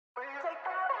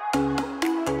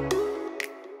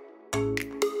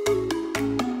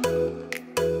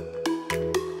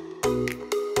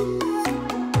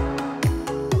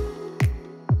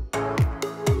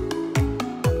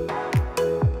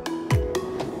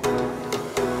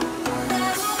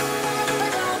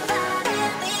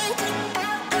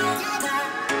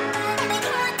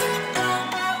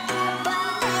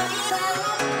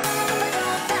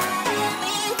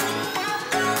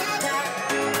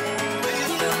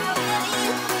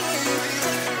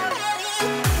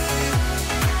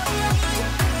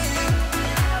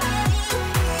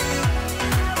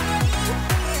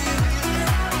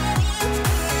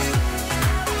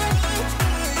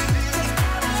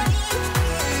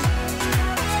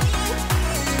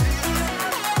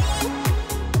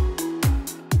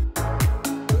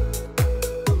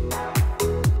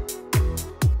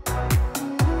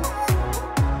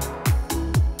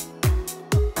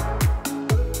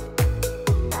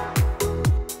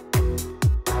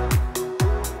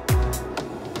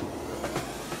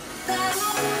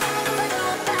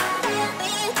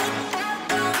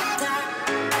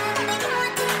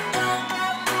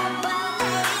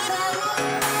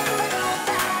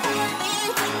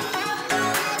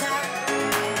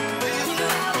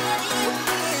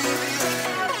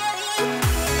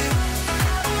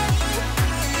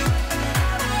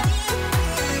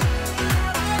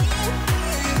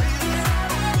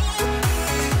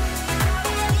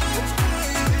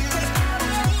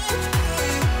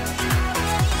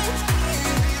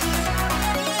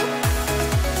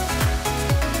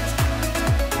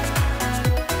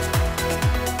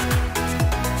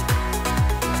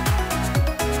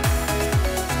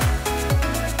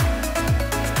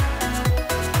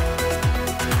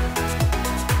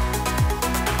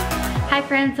Hi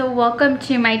friends, so welcome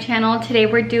to my channel. Today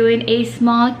we're doing a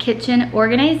small kitchen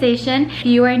organization. If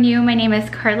you are new, my name is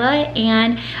Carla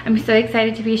and I'm so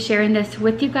excited to be sharing this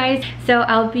with you guys. So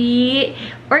I'll be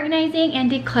organizing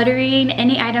and decluttering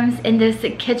any items in this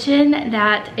kitchen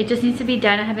that it just needs to be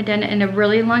done. I haven't done it in a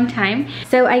really long time.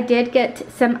 So I did get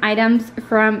some items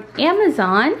from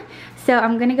Amazon. So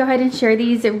I'm gonna go ahead and share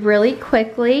these really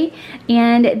quickly.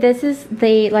 And this is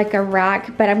like a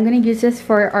rack, but I'm gonna use this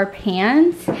for our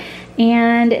pans.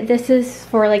 And this is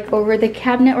for like over the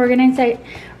cabinet organizer.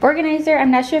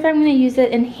 I'm not sure if I'm gonna use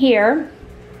it in here,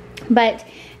 but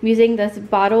I'm using this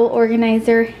bottle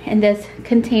organizer and this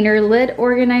container lid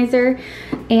organizer.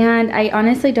 And I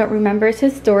honestly don't remember. It's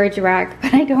a storage rack,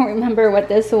 but I don't remember what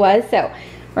this was. So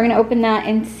we're gonna open that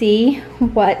and see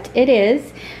what it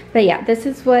is. But yeah, this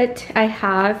is what I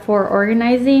have for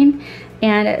organizing.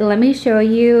 And let me show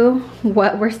you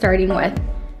what we're starting with.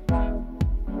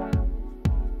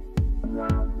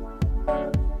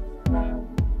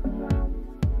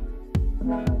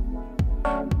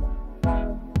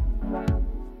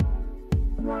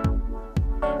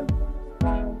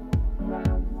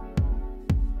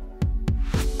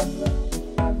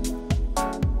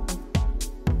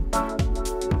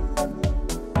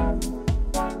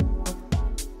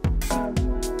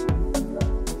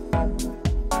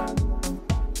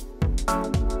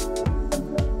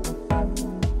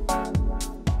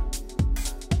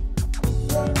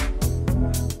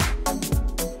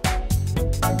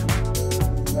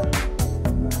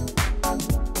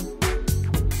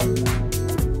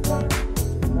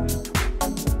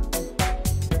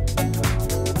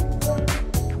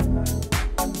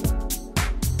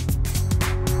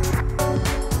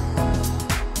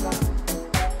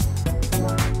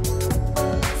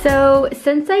 So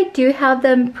since I do have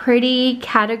them pretty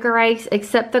categorized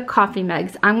except the coffee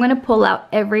mugs, I'm gonna pull out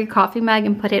every coffee mug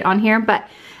and put it on here, but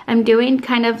I'm doing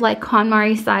kind of like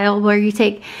Konmari style where you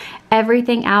take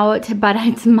everything out, but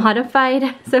it's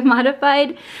modified. So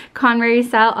modified Konmari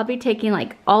style, I'll be taking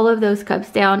like all of those cups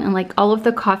down and like all of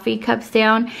the coffee cups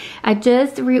down. I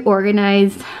just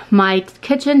reorganized my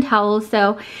kitchen towels,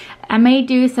 so I may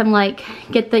do some like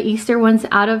get the Easter ones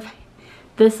out of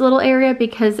this little area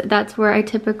because that's where I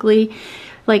typically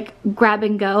like grab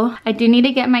and go. I do need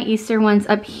to get my Easter ones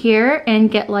up here and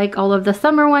get like all of the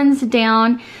summer ones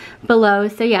down below.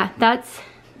 So yeah, that's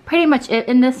pretty much it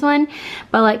in this one.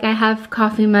 But like I have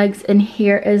coffee mugs in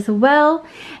here as well,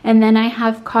 and then I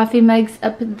have coffee mugs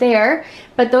up there,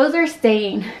 but those are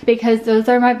staying because those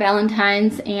are my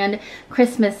Valentine's and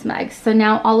Christmas mugs. So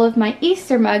now all of my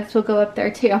Easter mugs will go up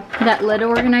there too. That lid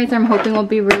organizer I'm hoping will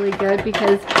be really good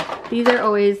because these are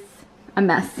always a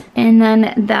mess. And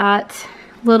then that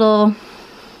little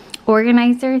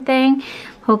organizer thing,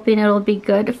 hoping it'll be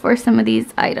good for some of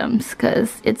these items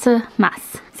because it's a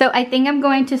mess. So I think I'm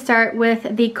going to start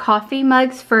with the coffee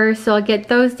mugs first. So I'll get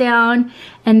those down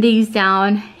and these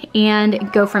down and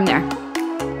go from there.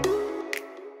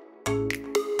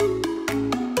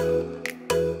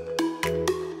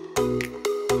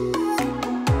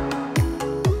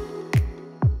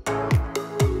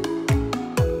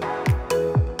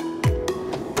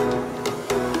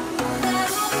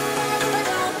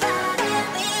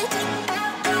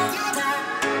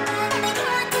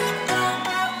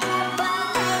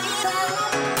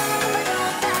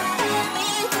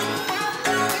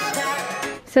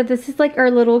 So this is like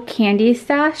our little candy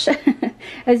stash,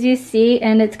 as you see,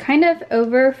 and it's kind of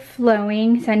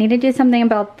overflowing, so I need to do something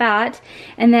about that.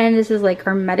 And then this is like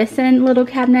our medicine little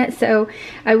cabinet, so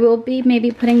I will be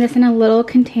maybe putting this in a little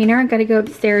container. I gotta go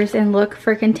upstairs and look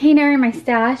for a container in my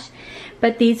stash.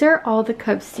 But these are all the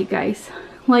cups, you guys.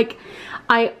 Like,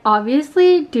 I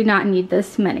obviously do not need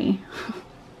this many.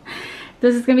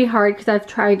 This is gonna be hard because I've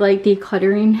tried like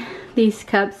decluttering these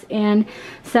cups and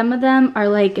some of them are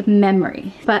like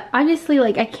memory, but obviously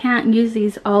like I can't use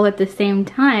these all at the same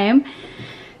time,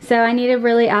 so I need to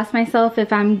really ask myself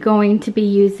if I'm going to be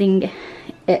using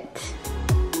it.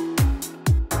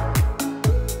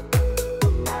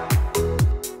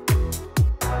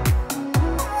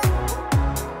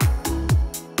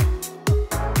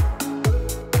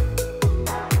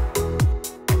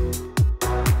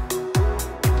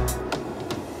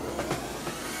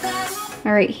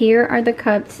 Alright, here are the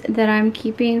cups that I'm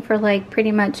keeping for like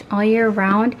pretty much all year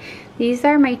round. These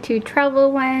are my 2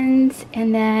 travel ones,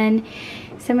 and then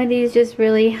some of these just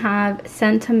really have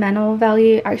sentimental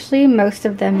value. Actually, most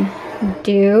of them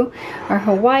do. Our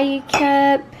Hawaii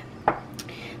cup,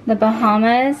 the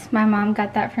Bahamas. My mom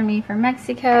got that for me from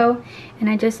Mexico, and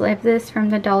I just love this from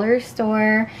the dollar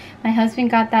store. My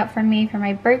husband got that for me for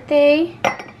my birthday.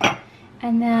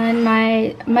 And then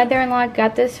my mother-in-law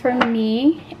got this for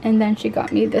me, and then she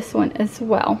got me this one as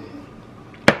well.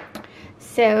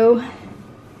 So,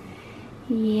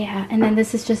 yeah. And then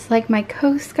this is just like my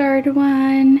Coast Guard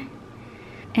one.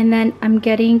 And then I'm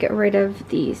getting rid of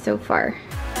these so far.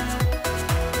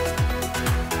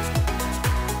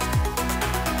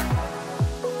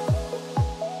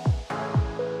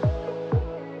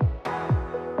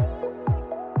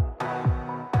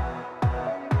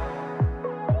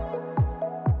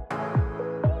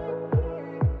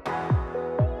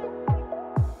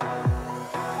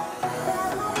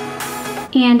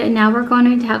 And now we're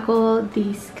going to tackle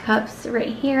these cups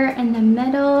right here in the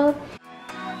middle.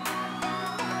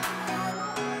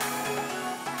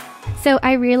 So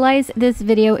I realize this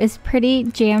video is pretty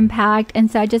jam-packed, and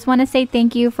so I just want to say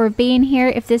thank you for being here.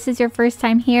 If this is your first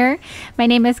time here, my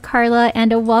name is Karla,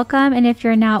 and welcome. And if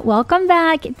you're not, welcome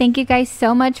back. Thank you guys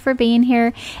so much for being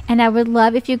here, and I would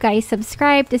love if you guys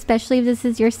subscribed, especially if this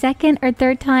is your second or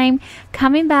third time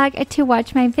coming back to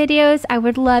watch my videos. I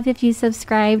would love if you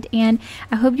subscribed, and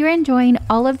I hope you're enjoying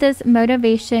all of this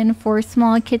motivation for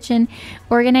small kitchen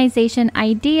organization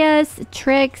ideas,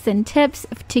 tricks, and tips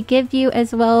to give you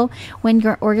as well when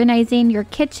you're organizing your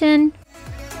kitchen.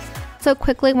 So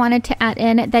quickly wanted to add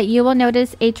in that you will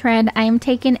notice a trend. I am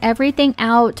taking everything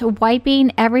out,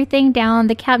 wiping everything down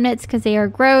the cabinets because they are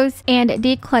gross, and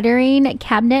decluttering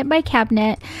cabinet by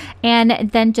cabinet,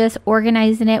 and then just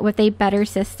organizing it with a better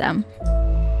system.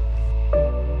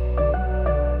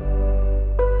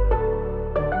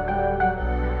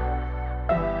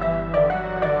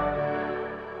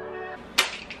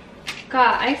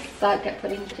 God, I suck at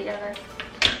putting it together.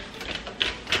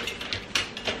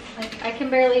 Like, I can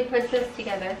barely put this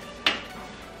together.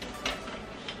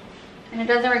 And it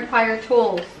doesn't require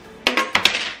tools.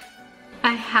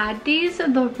 I had these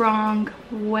the wrong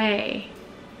way.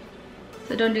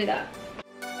 So don't do that.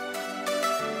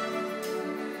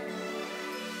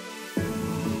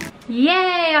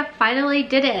 Yay! I finally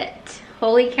did it.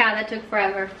 Holy cow, that took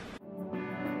forever.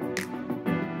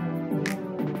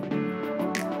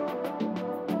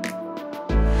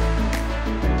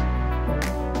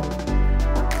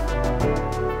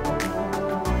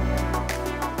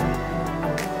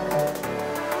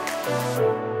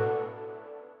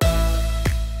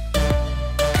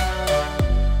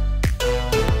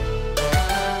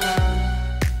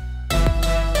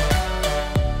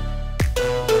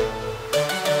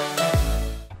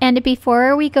 And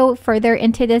before we go further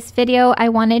into this video, I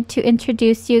wanted to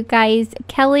introduce you guys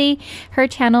Kelly. Her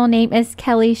channel name is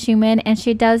Kelly Schumann, and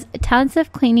she does tons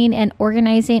of cleaning and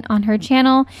organizing on her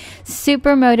channel.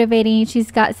 Super motivating.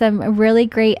 She's got some really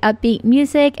great upbeat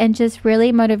music and just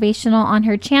really motivational on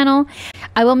her channel.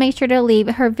 I will make sure to leave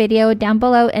her video down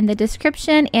below in the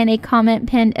description and a comment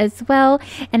pinned as well.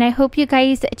 And I hope you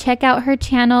guys check out her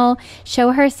channel,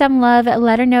 show her some love,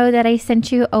 let her know that I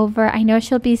sent you over. I know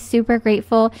she'll be super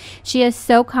grateful. She is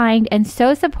so kind and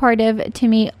so supportive to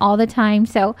me all the time,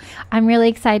 so I'm really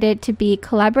excited to be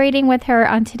collaborating with her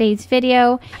on today's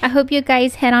video. I hope you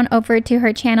guys head on over to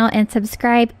her channel and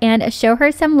subscribe and show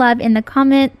her some love in the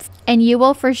comments, and you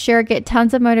will for sure get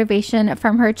tons of motivation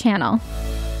from her channel.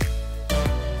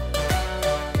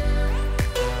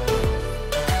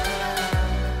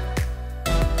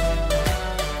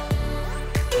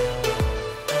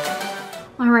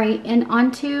 All right, and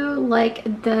onto like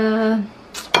the,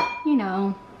 you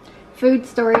know, food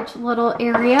storage little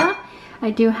area.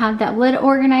 I do have that lid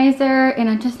organizer, and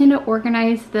I just need to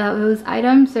organize those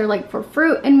items. They're like for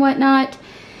fruit and whatnot.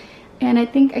 And I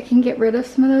think I can get rid of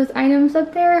some of those items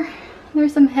up there.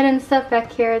 There's some hidden stuff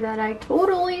back here that I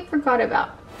totally forgot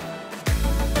about.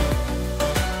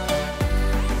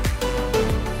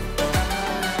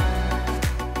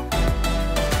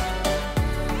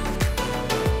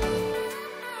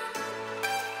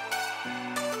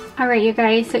 Alright you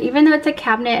guys, so even though it's a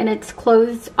cabinet and it's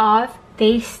closed off,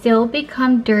 they still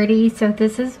become dirty. So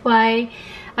this is why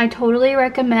I totally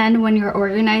recommend when you're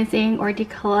organizing or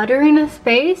decluttering a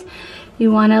space,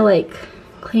 you want to like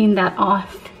clean that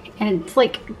off, and it's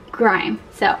like grime.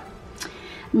 So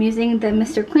I'm using the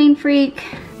Mr. Clean Freak.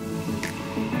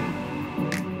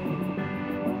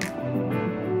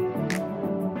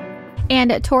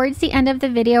 And towards the end of the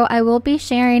video, I will be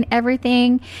sharing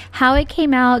everything, how it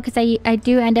came out, because I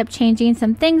do end up changing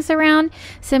some things around.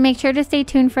 So make sure to stay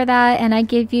tuned for that. And I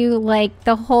give you like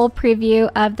the whole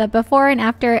preview of the before and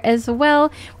after as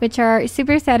well, which are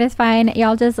super satisfying.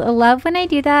 Y'all just love when I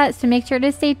do that. So make sure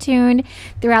to stay tuned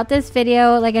throughout this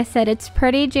video. Like I said, it's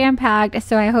pretty jam-packed.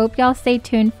 So I hope y'all stay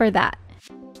tuned for that.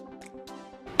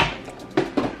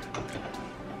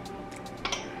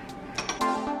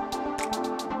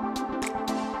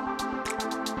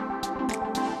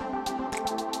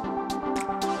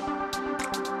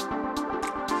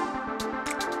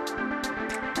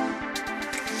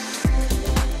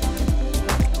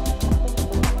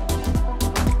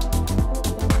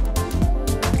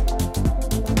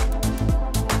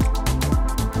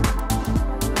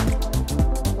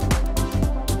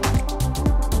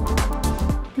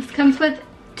 Comes with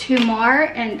 2 more,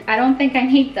 and I don't think I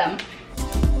need them.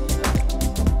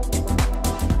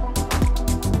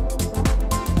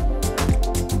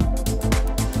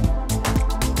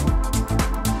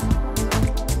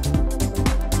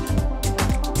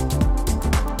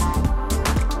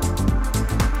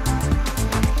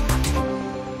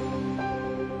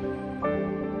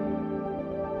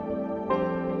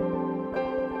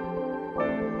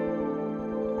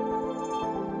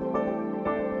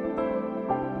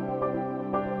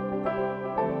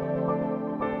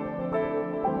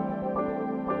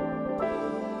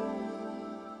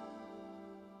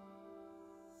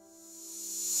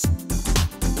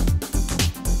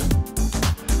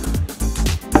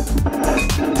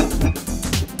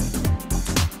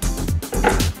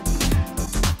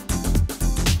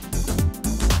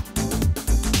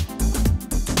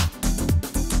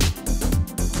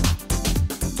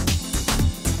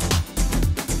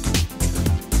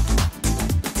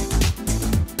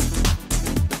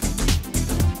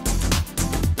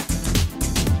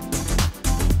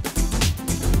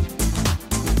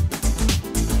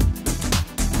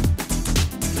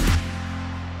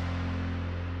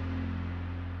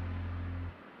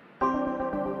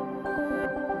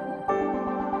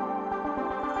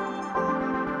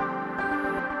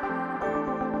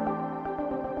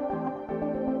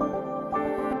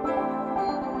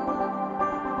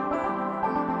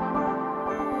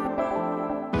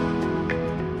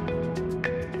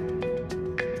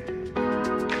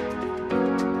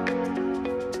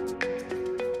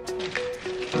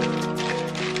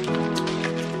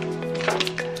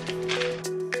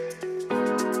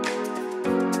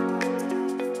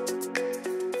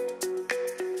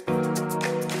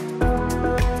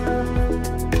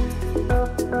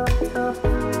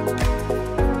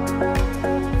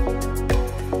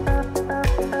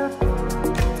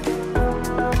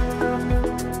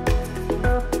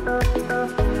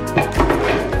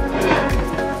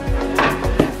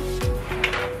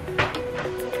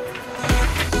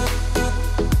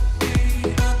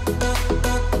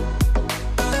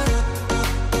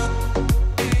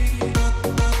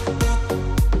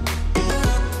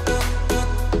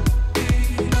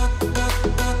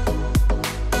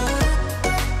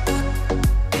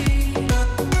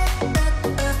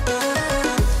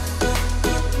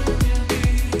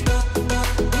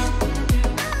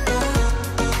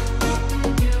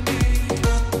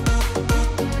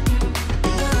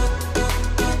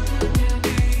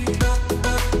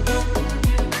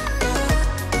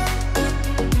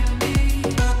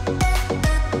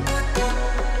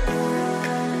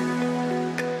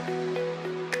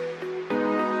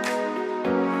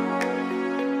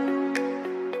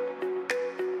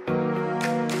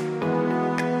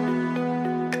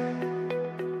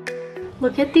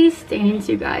 Look at these stains,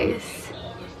 you guys.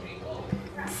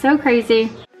 It's so crazy.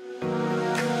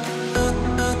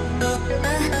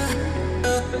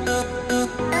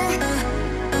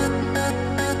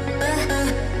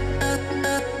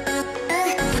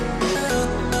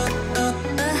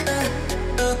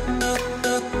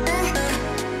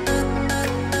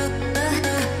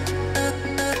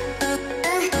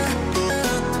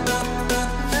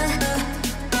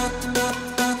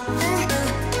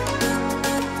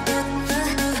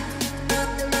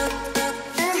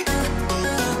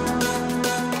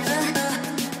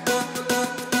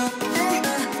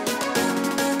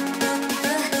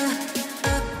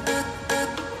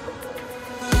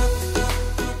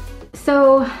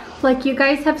 like you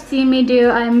guys have seen me do.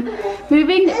 I'm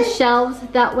moving shelves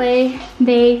that way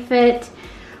they fit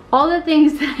all the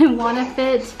things that I want to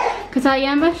fit, because I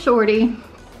am a shorty.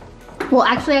 Well,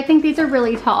 actually, I think these are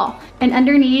really tall. And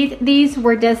underneath, these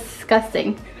were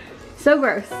disgusting. So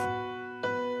gross.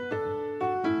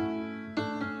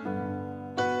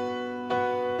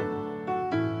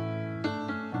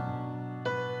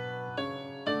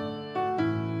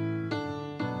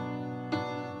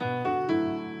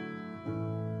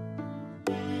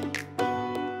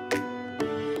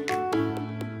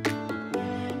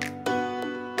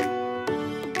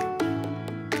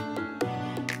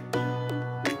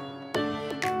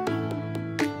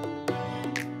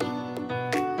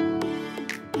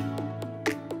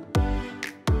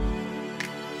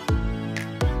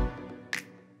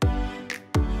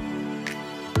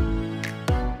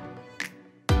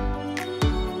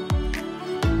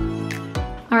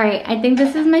 Alright, I think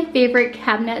this is my favorite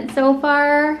cabinet so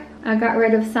far. I got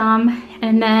rid of some,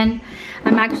 and then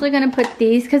I'm actually gonna put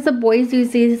these, because the boys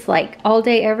use these like all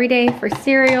day, every day for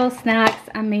cereal, snacks,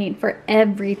 I mean for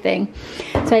everything.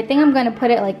 So I think I'm gonna put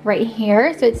it like right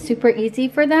here, so it's super easy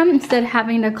for them instead of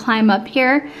having to climb up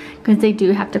here, because they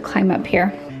do have to climb up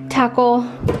here. Tackle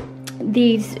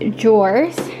these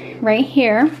drawers right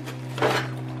here.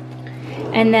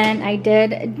 And then I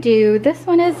did do this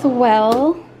one as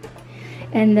well.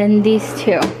 And then these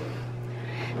two.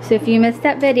 So if you missed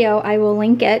that video, I will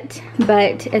link it.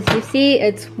 But as you see,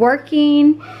 it's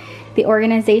working. The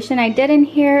organization I did in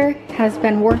here has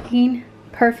been working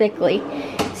perfectly.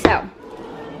 So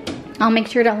I'll make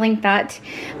sure to link that.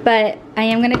 But I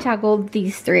am gonna tackle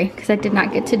these three because I did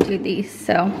not get to do these.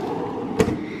 So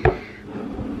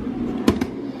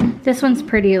this one's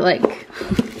pretty like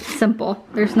simple.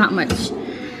 There's not much.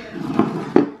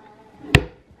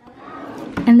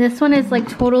 And this one is like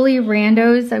totally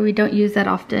randos that we don't use that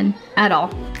often at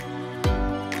all.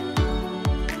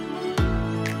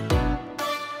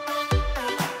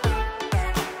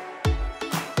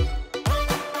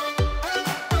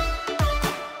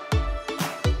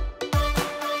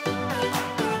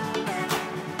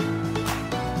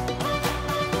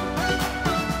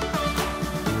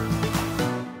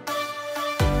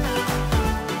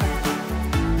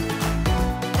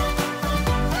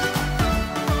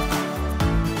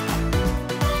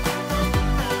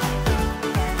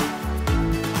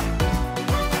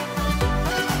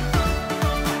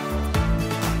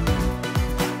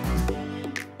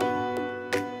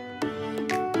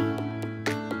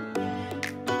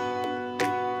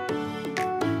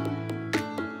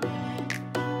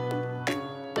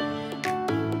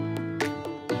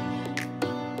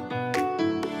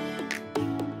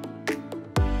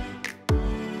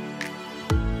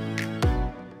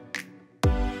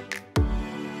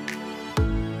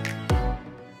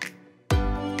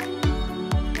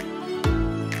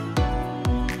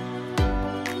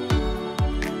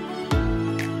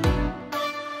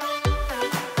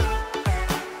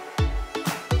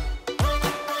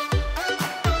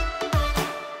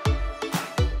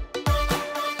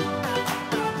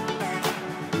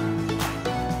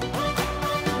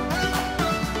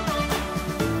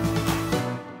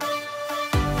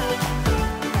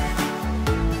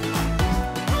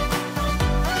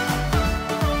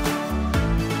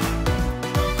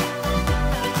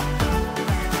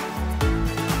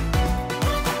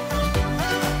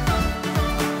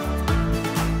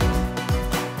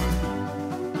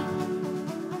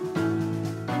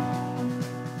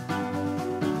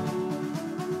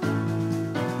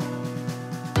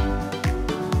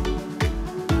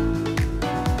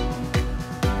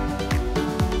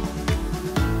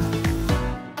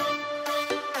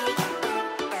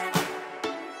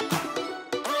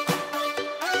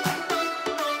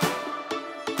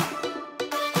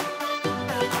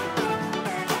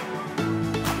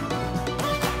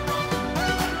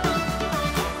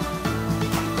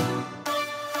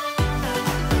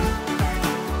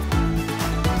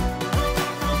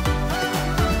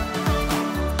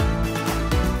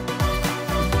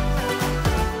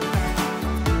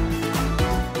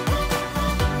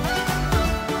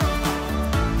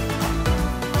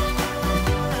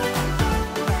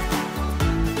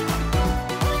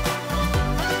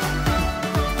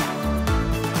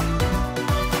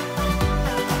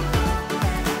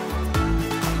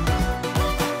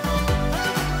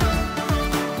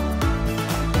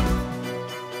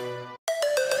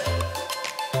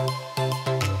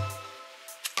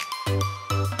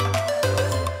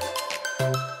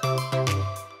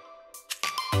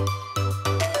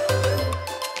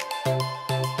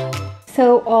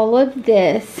 So all of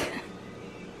this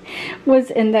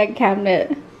was in that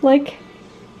cabinet, like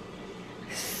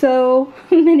so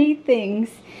many things.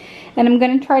 And I'm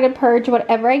gonna try to purge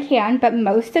whatever I can, but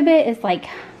most of it is like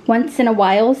once in a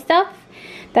while stuff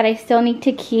that I still need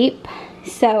to keep.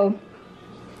 So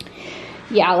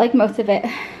yeah, like most of it.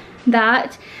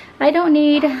 That I don't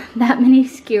need that many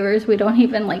skewers. We don't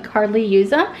even like hardly use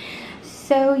them.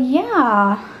 So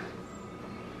yeah,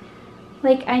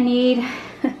 like I need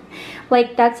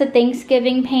like that's a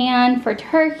Thanksgiving pan for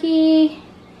turkey,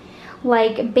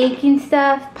 like baking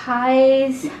stuff,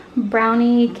 pies,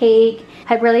 brownie, cake.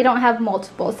 I really don't have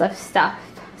multiples of stuff.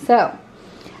 So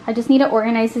I just need to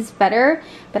organize this better,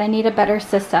 but I need a better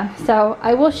system. So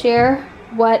I will share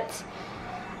what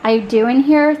I do in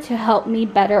here to help me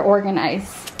better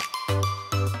organize.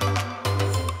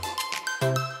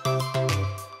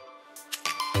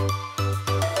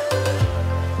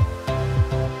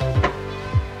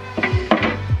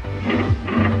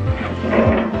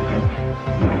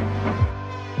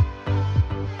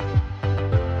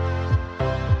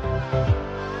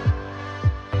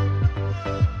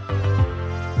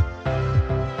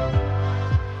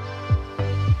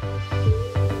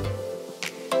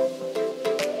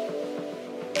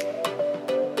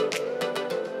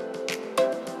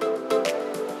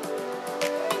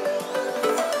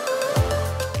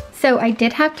 So I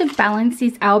did have to balance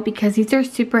these out because these are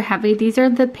super heavy. These are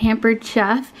the Pampered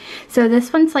Chef. So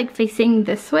this one's like facing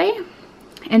this way,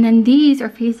 and then these are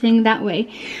facing that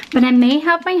way. But I may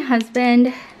have my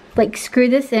husband like screw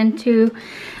this into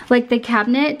like the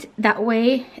cabinet. That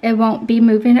way it won't be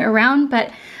moving around,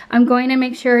 but I'm going to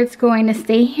make sure it's going to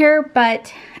stay here.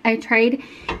 But I tried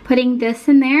putting this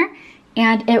in there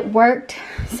and it worked.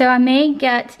 So I may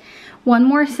get one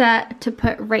more set to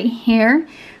put right here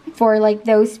for like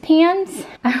those pans.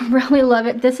 I really love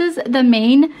it. This is the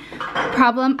main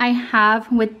problem I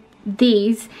have with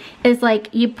these, is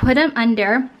like you put them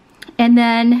under and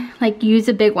then like use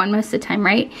a big one most of the time,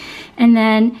 right? And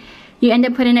then you end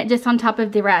up putting it just on top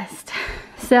of the rest.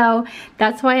 So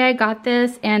that's why I got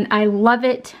this and I love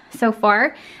it so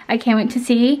far. I can't wait to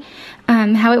see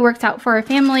how it works out for our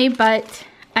family, but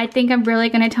I think I'm really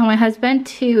gonna tell my husband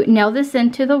to nail this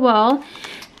into the wall,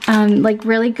 like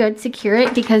really good, secure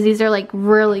it, because these are like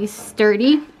really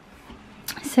sturdy.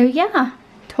 So yeah,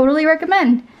 totally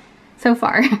recommend so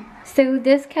far. So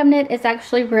this cabinet is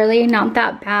actually really not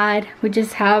that bad. We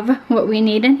just have what we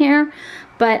need in here,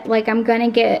 but like I'm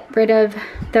gonna get rid of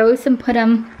those and put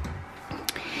them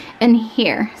in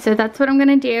here. So that's what I'm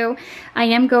gonna do. I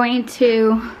am going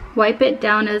to wipe it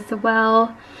down as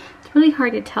well. It's really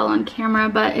hard to tell on camera,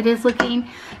 but it is looking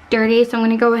dirty, so I'm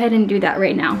gonna go ahead and do that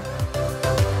right now.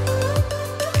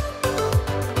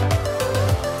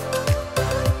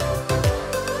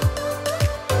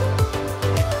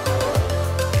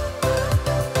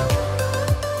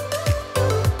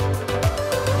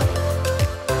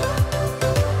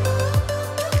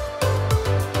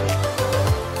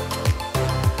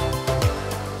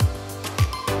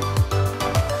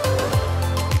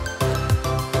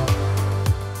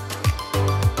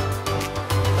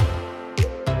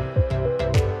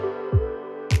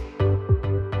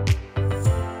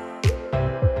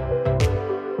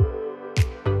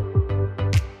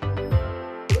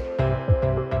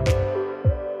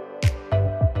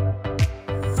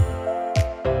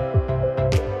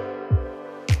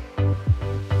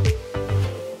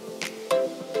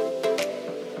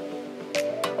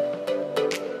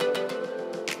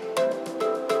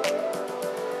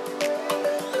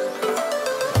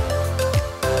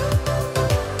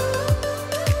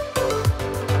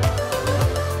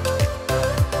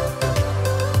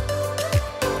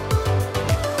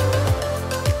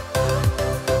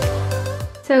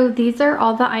 So these are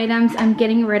all the items I'm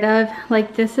getting rid of.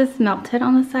 Like this is melted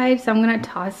on the side, so I'm gonna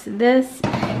toss this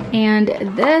and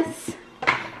this.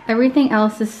 Everything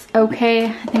else is okay.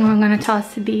 I think I'm gonna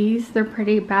toss these. They're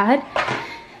pretty bad.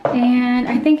 And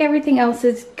I think everything else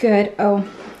is good. Oh,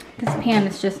 this pan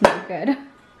is just not good.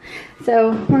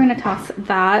 So we're gonna toss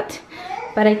that.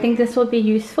 But I think this will be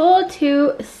useful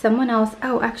to someone else.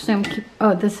 Oh, actually,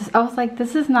 I was like,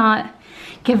 this is not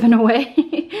given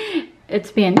away.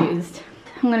 It's being used.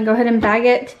 I'm gonna go ahead and bag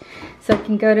it so it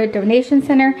can go to a donation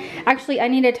center. Actually, I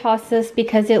need to toss this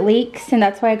because it leaks, and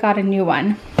that's why I got a new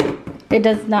one. It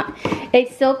does not,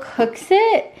 it still cooks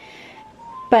it,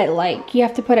 but like you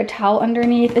have to put a towel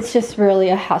underneath. It's just really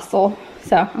a hassle.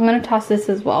 So I'm gonna toss this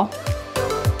as well.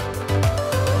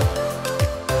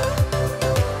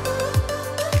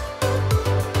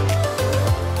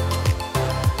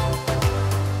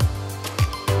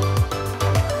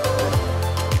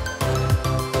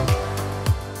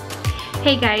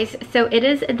 Hey guys, so it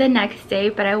is the next day,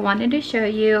 but I wanted to show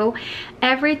you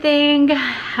everything,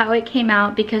 how it came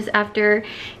out, because after,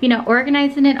 you know,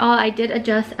 organizing it all, I did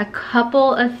adjust a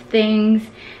couple of things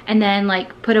and then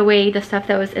like put away the stuff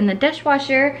that was in the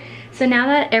dishwasher. So now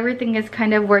that everything is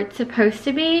kind of where it's supposed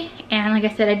to be, and like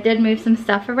I said, I did move some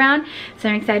stuff around, so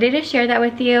I'm excited to share that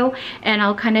with you, and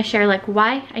I'll kind of share like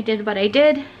why I did what I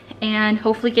did, and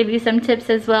hopefully give you some tips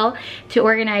as well to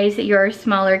organize your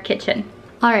smaller kitchen.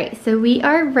 Alright, so we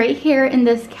are right here in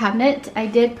this cabinet. I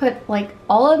did put like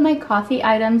all of my coffee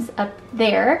items up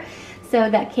there, so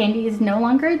that candy is no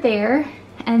longer there.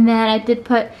 And then I did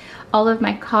put all of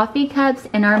my coffee cups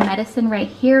and our medicine right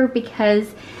here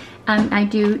because I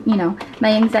do, you know,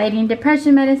 my anxiety and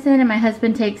depression medicine, and my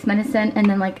husband takes medicine and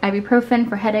then like ibuprofen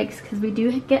for headaches, because we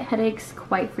do get headaches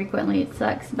quite frequently. It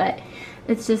sucks, but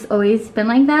it's just always been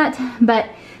like that.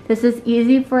 But this is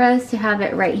easy for us to have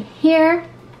it right here.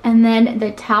 And then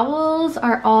the towels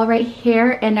are all right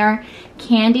here, and our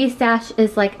candy stash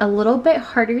is like a little bit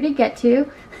harder to get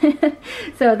to.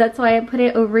 So that's why I put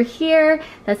it over here.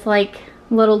 That's like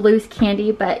little loose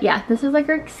candy, but yeah, this is like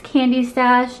our candy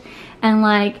stash, and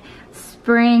like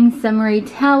spring summery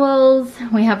towels.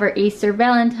 We have our Easter,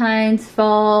 Valentine's,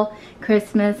 fall,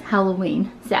 Christmas,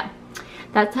 Halloween. So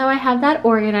that's how I have that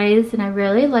organized, and I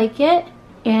really like it.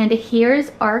 And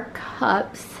here's our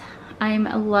cups. I'm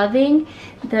loving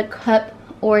the cup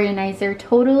organizer.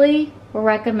 Totally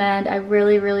recommend. I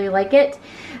really like it.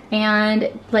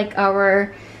 And like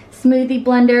our smoothie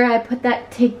blender, I put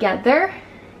that together,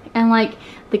 and like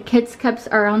the kids cups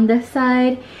are on this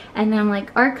side, and then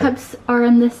like our cups are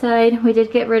on this side. We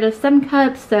did get rid of some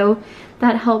cups, so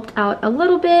that helped out a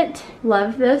little bit.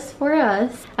 Love this for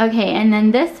us. Okay, and then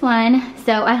this one,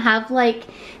 so I have like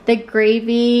the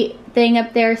gravy thing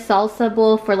up there, salsa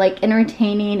bowl for like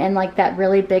entertaining, and like that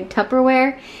really big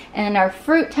Tupperware, and our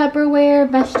fruit Tupperware,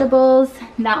 vegetables,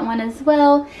 that one as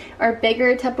well. Our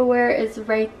bigger Tupperware is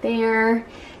right there,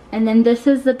 and then this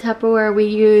is the Tupperware we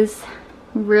use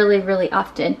really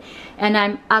often, and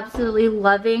I'm absolutely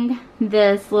loving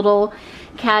this little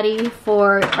caddy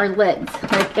for our lids.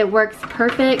 Like, it works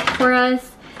perfect for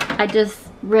us. I just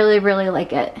really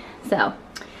like it, so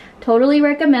totally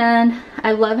recommend.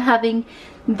 I love having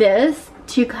this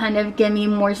to kind of give me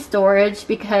more storage,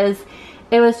 because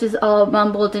it was just all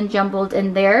mumbled and jumbled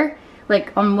in there,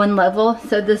 like on one level.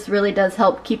 So this really does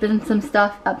help keeping some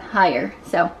stuff up higher,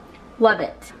 so love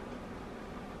it.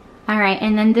 Alright,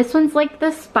 and then this one's like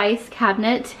the spice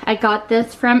cabinet. I got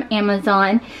this from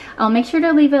Amazon. I'll make sure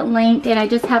to leave it linked, and I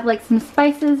just have like some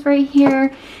spices right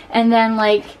here, and then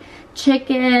like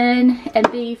chicken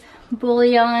and beef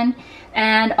bouillon,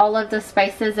 and all of the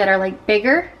spices that are like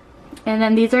bigger. And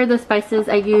then these are the spices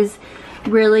I use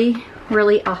really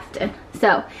often.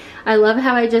 So I love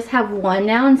how I just have one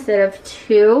now instead of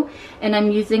two, and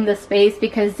I'm using the space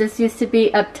because this used to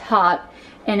be up top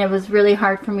and it was really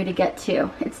hard for me to get to.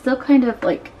 It's still kind of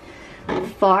like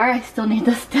far. I still need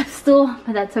the step stool,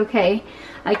 but that's okay.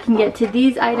 I can get to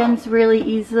these items really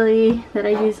easily that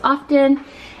I use often.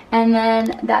 And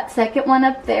then that second one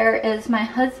up there is my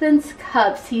husband's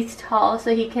cups. He's tall,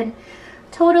 so he can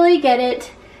totally get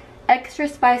it. Extra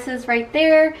spices right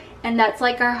there, and that's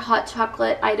like our hot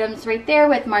chocolate items right there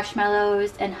with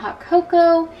marshmallows and hot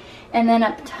cocoa. And then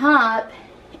up top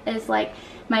is like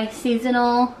my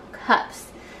seasonal cups.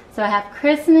 So I have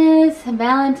Christmas,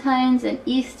 Valentine's, and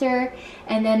Easter,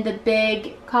 and then the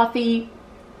big coffee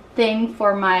thing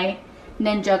for my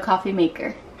Ninja coffee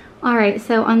maker. Alright,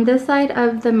 so on this side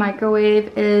of the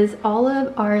microwave is all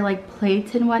of our like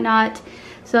plates and whatnot.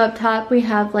 So up top we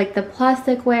have like the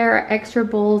plasticware, extra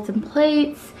bowls and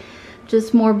plates,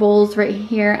 just more bowls right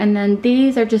here. And then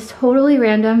these are just totally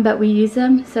random, but we use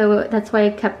them, so that's why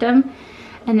I kept them.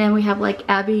 And then we have like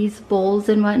Abby's bowls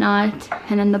and whatnot.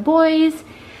 And then the boys,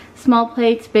 small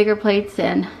plates, bigger plates,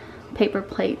 and paper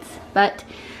plates. But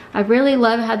I really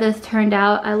love how this turned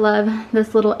out. I love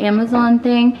this little Amazon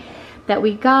thing that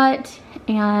we got,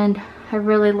 and I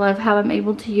really love how I'm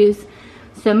able to use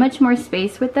so much more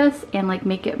space with this and like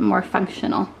make it more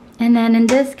functional. And then in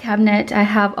this cabinet I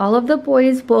have all of the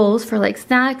boys' bowls for like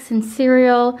snacks and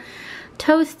cereal,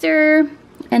 toaster,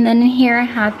 and then in here I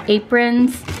have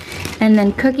aprons and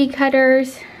then cookie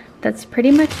cutters. That's pretty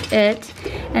much it.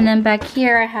 And then back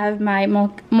here I have my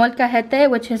molcajete,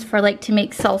 which is for like to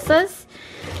make salsas,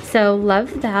 so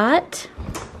love that.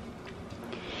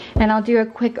 And I'll do a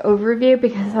quick overview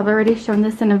because I've already shown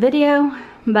this in a video,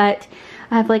 but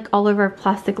I have like all of our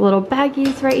plastic little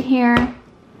baggies right here.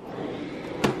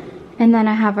 And then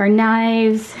I have our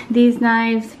knives, these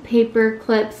knives, paper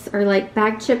clips, or like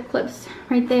bag chip clips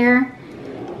right there.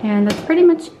 And that's pretty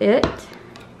much it.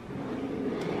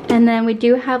 And then we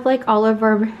do have like all of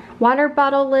our water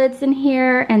bottle lids in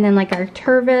here, and then like our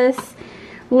Tervis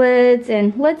lids,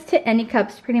 and lids to any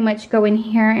cups pretty much go in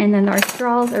here, and then our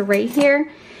straws are right here.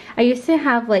 I used to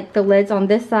have like the lids on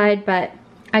this side, but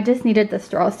I just needed the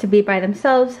straws to be by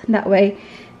themselves. That way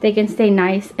they can stay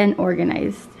nice and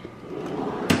organized.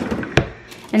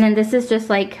 And then this is just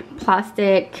like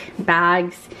plastic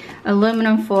bags,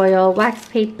 aluminum foil, wax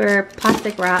paper,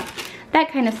 plastic wrap,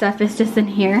 that kind of stuff is just in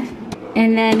here.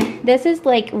 And then this is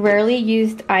like rarely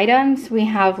used items. We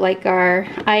have like our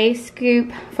ice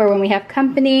scoop for when we have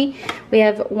company. We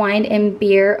have wine and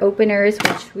beer openers,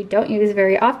 which we don't use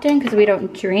very often because we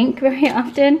don't drink very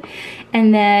often.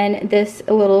 And then this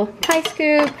little pie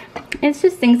scoop. It's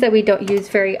just things that we don't use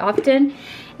very often.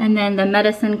 And then the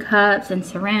medicine cups and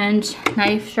syringe,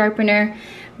 knife sharpener.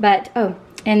 But oh,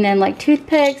 and then like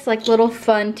toothpicks, like little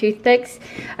fun toothpicks.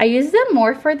 I use them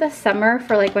more for the summer,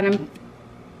 for like when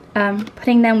I'm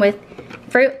putting them with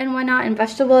fruit and whatnot and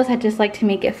vegetables. I just like to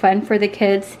make it fun for the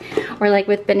kids, or like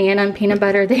with banana and peanut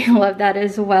butter, they love that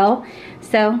as well.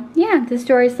 So yeah, this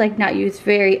drawer is like not used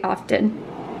very often.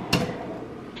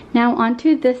 Now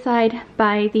onto this side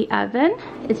by the oven.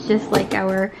 It's just like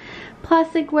our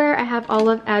plasticware. I have all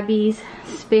of Abby's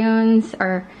spoons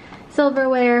or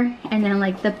silverware, and then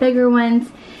like the bigger ones,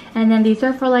 and then these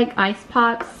are for like ice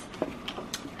pops.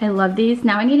 I love these.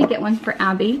 Now I need to get one for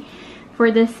Abby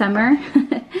for this summer.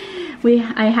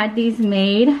 I had these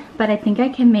made, but I think I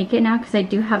can make it now because I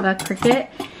do have a Cricut.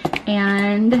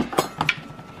 And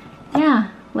yeah,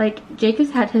 like Jake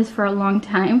has had his for a long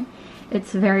time.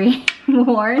 It's very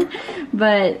worn,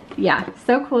 but yeah,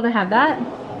 so cool to have that.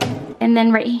 And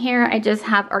then right here, I just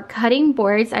have our cutting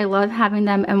boards. I love having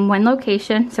them in one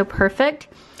location, so perfect.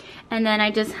 And then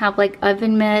I just have like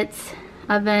oven mitts,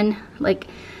 like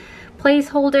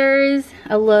placeholders,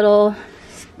 a little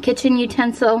kitchen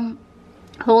utensil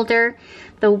holder,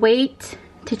 the weight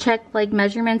to check like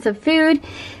measurements of food,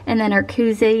 and then our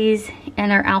koozies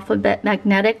and our alphabet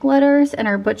magnetic letters and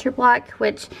our butcher block,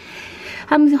 which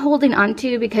I'm holding on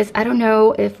to because I don't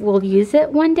know if we'll use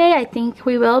it one day. I think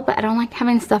we will, but I don't like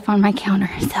having stuff on my counter,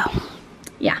 so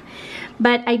yeah.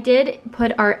 But I did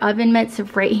put our oven mitts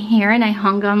right here, and I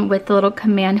hung them with the little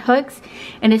command hooks,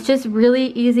 and it's just really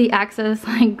easy access,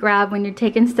 like grab when you're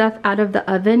taking stuff out of the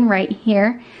oven right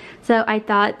here. So I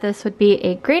thought this would be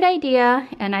a great idea,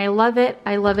 and I love it.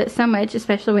 I love it so much,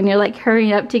 especially when you're like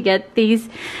hurrying up to get these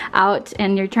out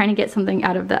and you're trying to get something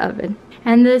out of the oven.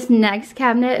 And this next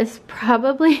cabinet is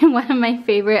probably one of my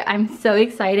favorite. I'm so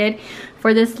excited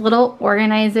for this little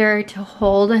organizer to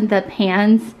hold the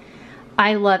pans.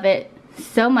 I love it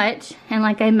so much. And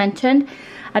like I mentioned,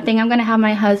 I think I'm gonna have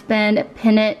my husband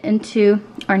pin it into,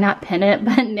 or not pin it,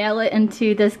 but nail it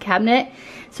into this cabinet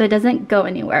so it doesn't go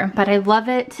anywhere. But I love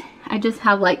it. I just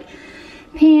have like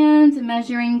pans,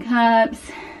 measuring cups,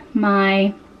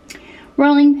 my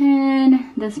rolling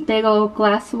pin, this big old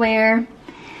glassware.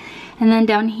 And then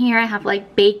down here I have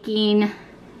like baking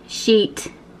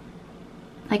sheet,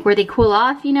 like where they cool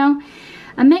off, you know,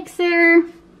 a mixer,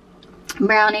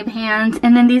 brownie pans,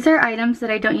 and then these are items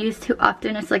that I don't use too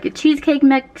often. It's like a cheesecake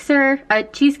mixer, a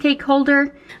cheesecake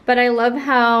holder, but I love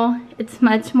how it's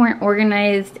much more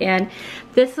organized, and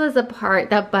this was the part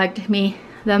that bugged me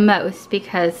the most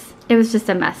because it was just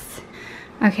a mess.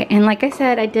 Okay, and like I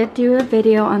said, I did do a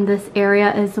video on this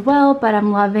area as well, but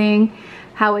I'm loving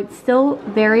how it's still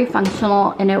very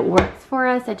functional and it works for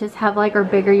us. I just have like our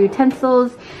bigger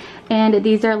utensils, and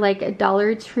these are like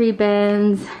Dollar Tree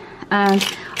bins,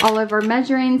 all of our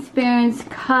measuring spoons,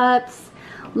 cups,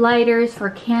 lighters for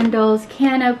candles,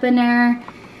 can opener.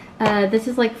 This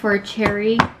is like for a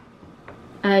cherry,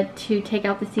 to take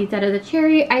out the seeds out of the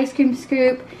cherry, ice cream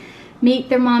scoop, meat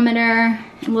thermometer,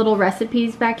 and little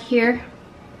recipes back here.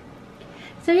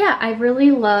 So yeah, I really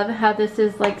love how this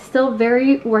is like still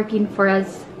very working for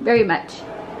us very much.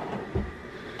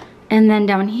 And then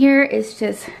down here is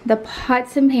just the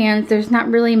pots and pans. There's not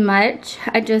really much.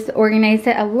 I just organized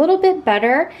it a little bit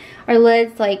better. Our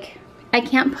lids, like, I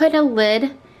can't put a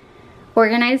lid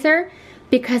organizer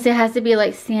because it has to be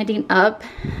like standing up,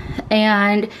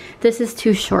 and this is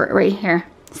too short right here.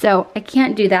 So I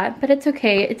can't do that, but it's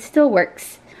okay. It still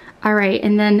works. All right,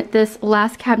 and then this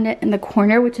last cabinet in the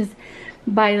corner, which is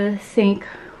by the sink,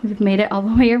 we've made it all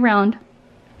the way around.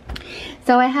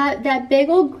 So I have that big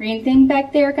old green thing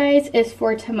back there, guys, is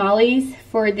for tamales,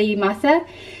 for the masa.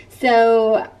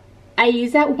 So I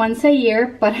use that once a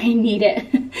year, but I need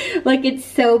it. Like, it's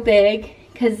so big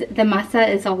because the masa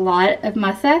is a lot of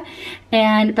masa,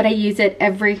 but I use it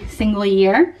every single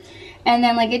year. And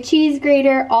then like a cheese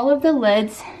grater, all of the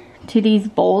lids to these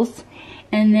bowls,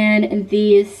 and then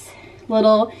these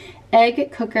little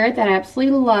egg cooker that I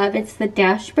absolutely love. It's the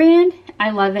Dash brand. I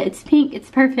love it. It's pink. It's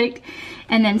perfect.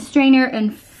 And then strainer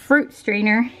and fruit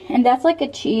strainer. And that's like a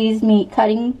cheese meat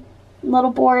cutting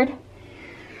little board.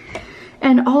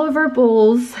 And all of our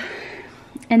bowls.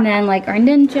 And then like our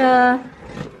Ninja.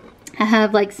 I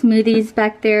have like smoothies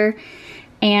back there.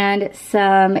 And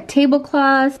some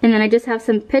tablecloths. And then I just have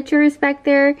some pitchers back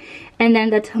there. And then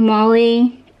the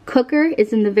tamale cooker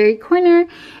is in the very corner.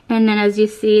 And then as you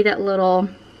see, that little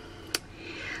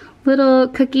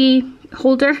cookie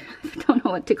holder. I don't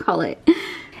know what to call it.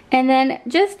 And then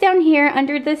just down here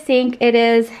under the sink, it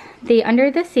is the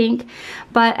under the sink.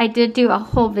 But I did do a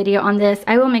whole video on this.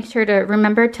 I will make sure to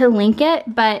remember to link it.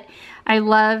 But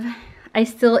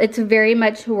it's very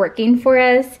much working for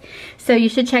us. So you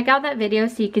should check out that video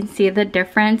so you can see the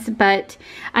difference. But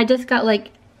I just got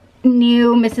like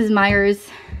new Mrs. Meyer's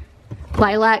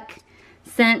lilac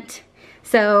scent.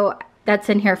 So that's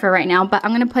in here for right now. But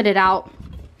I'm going to put it out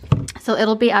so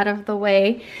it'll be out of the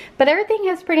way. But everything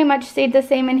has pretty much stayed the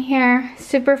same in here.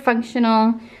 Super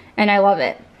functional and I love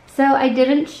it. So I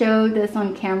didn't show this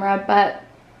on camera, but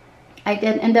I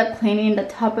did end up cleaning the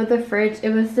top of the fridge.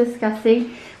 It was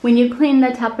disgusting. When you clean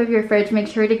the top of your fridge, make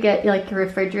sure to get like your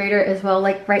refrigerator as well,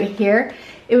 like right here.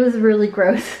 It was really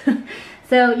gross.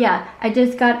 So yeah, I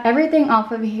just got everything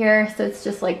off of here. So it's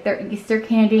just like their Easter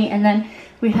candy. And then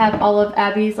we have all of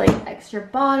Abby's like extra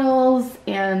bottles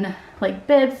and like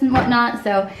bibs and whatnot.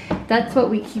 So that's what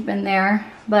we keep in there.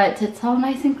 But it's all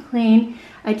nice and clean.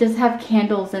 I just have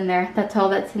candles in there. That's all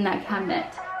that's in that cabinet.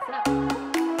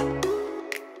 So.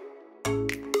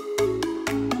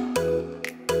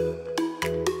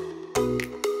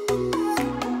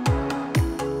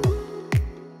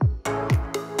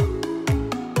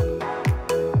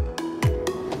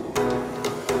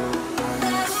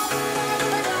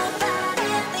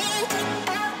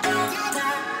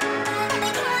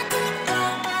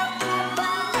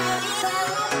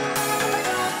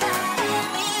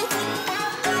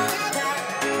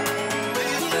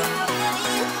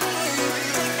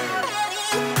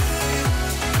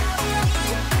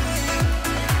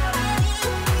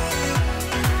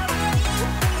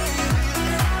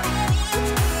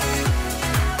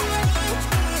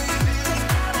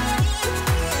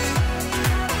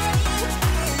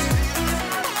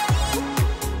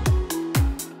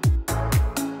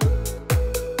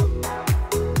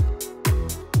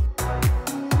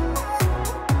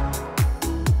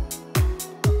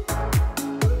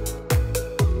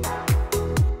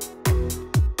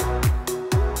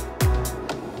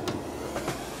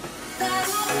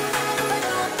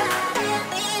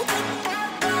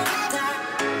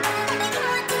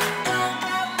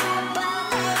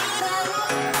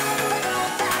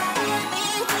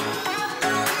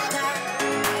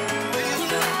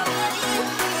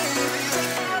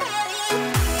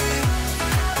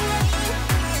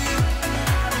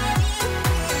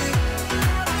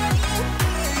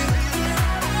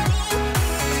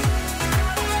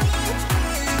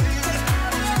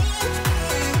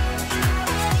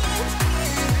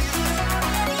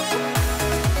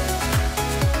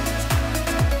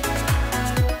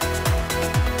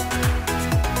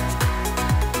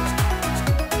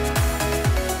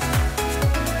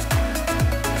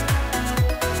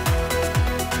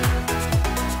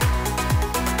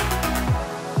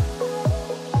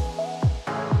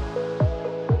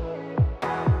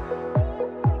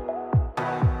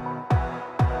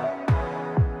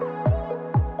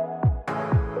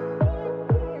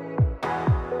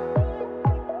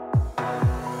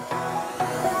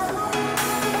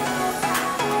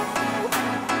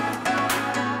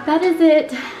 That is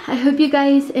it. I hope you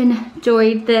guys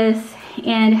enjoyed this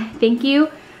and thank you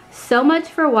so much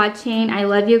for watching. I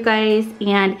love you guys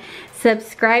and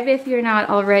subscribe if you're not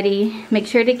already. Make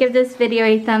sure to give this video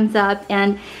a thumbs up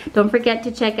and don't forget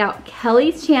to check out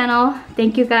Kelly's channel.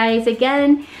 Thank you guys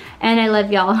again and I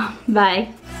love y'all.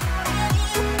 Bye.